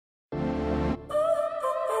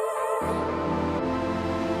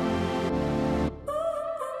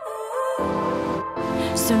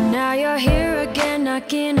So now you're here again,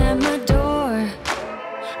 knocking at my door.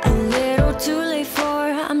 A little too late for,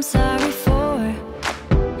 I'm sorry for.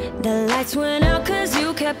 The lights went out cause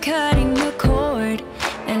you kept cutting the cord,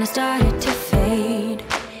 and I started to fade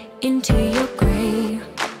into your gray.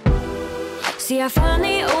 See, I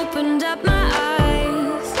finally opened up my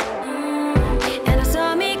eyes, and I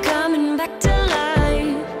saw me coming back to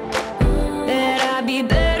life. That I'd be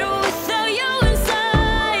better without you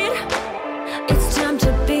inside. It's time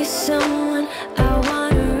to be someone I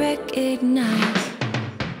wanna recognize.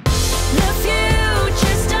 The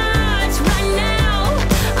future starts right now.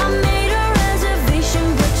 I made a reservation,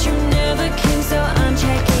 but you never came, so I'm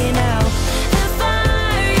checking out. The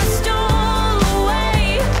fire you stole away,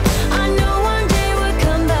 I know one day we'll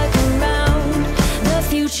come back around. The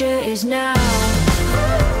future is now.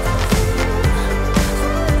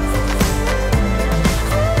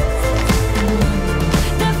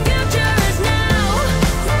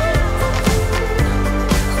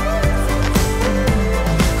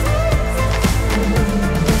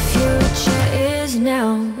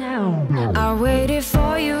 I waited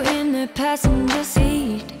for you in the passenger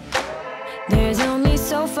seat. There's only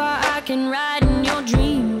so far I can ride in your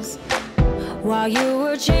dreams. While you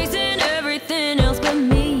were chasing everything else but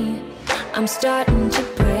me, I'm starting to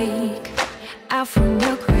break out from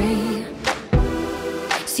your gray.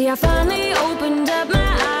 See, I finally opened up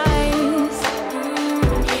my eyes,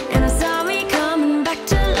 and I saw me coming back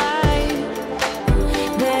to life.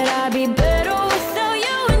 That I'd be better without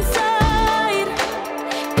you inside.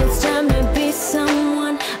 It's time to be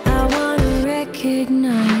someone I wanna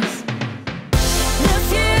recognize. The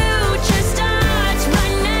future starts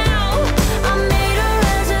right now. I made a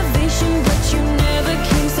reservation, but you never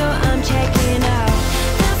came, so I'm checking out.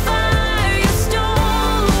 The fire you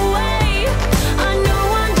stole away, I know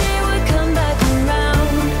one day we'll come back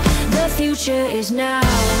around. The future is now.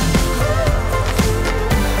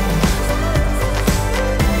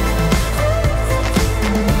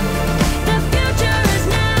 The future is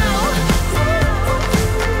now.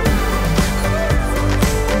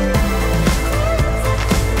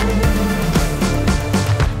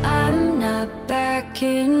 I'm not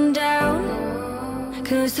backing down,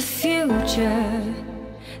 cause the future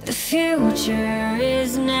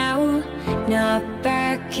is now. Not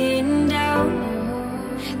backing down,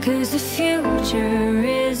 cause the future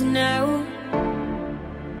is now.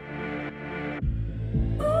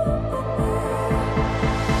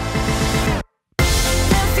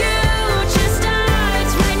 The future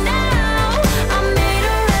starts right now. I made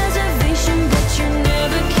a reservation, but you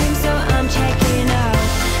never came, so I'm checking out.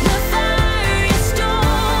 The fire you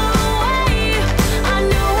stole away, I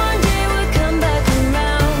know one day we'll come back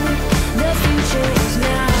around. The future is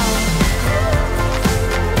now.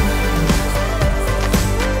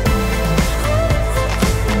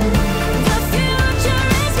 The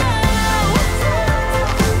future is now.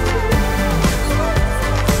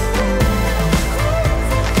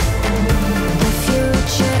 The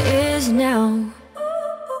future is now.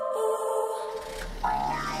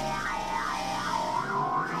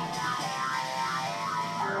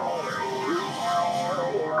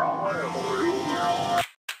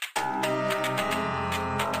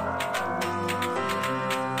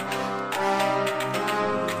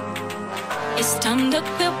 It's time to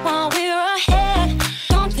quit while we're ahead.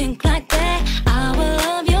 Don't think like that. I will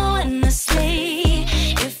love you endlessly.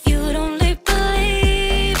 If you don't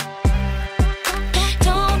believe,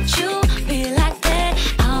 don't you be like that.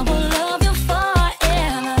 I will love you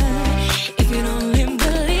forever. If you don't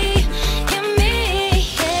believe in me,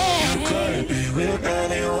 yeah. You couldn't be with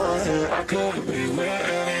anyone, I couldn't be with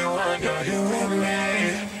anyone. Got you with me.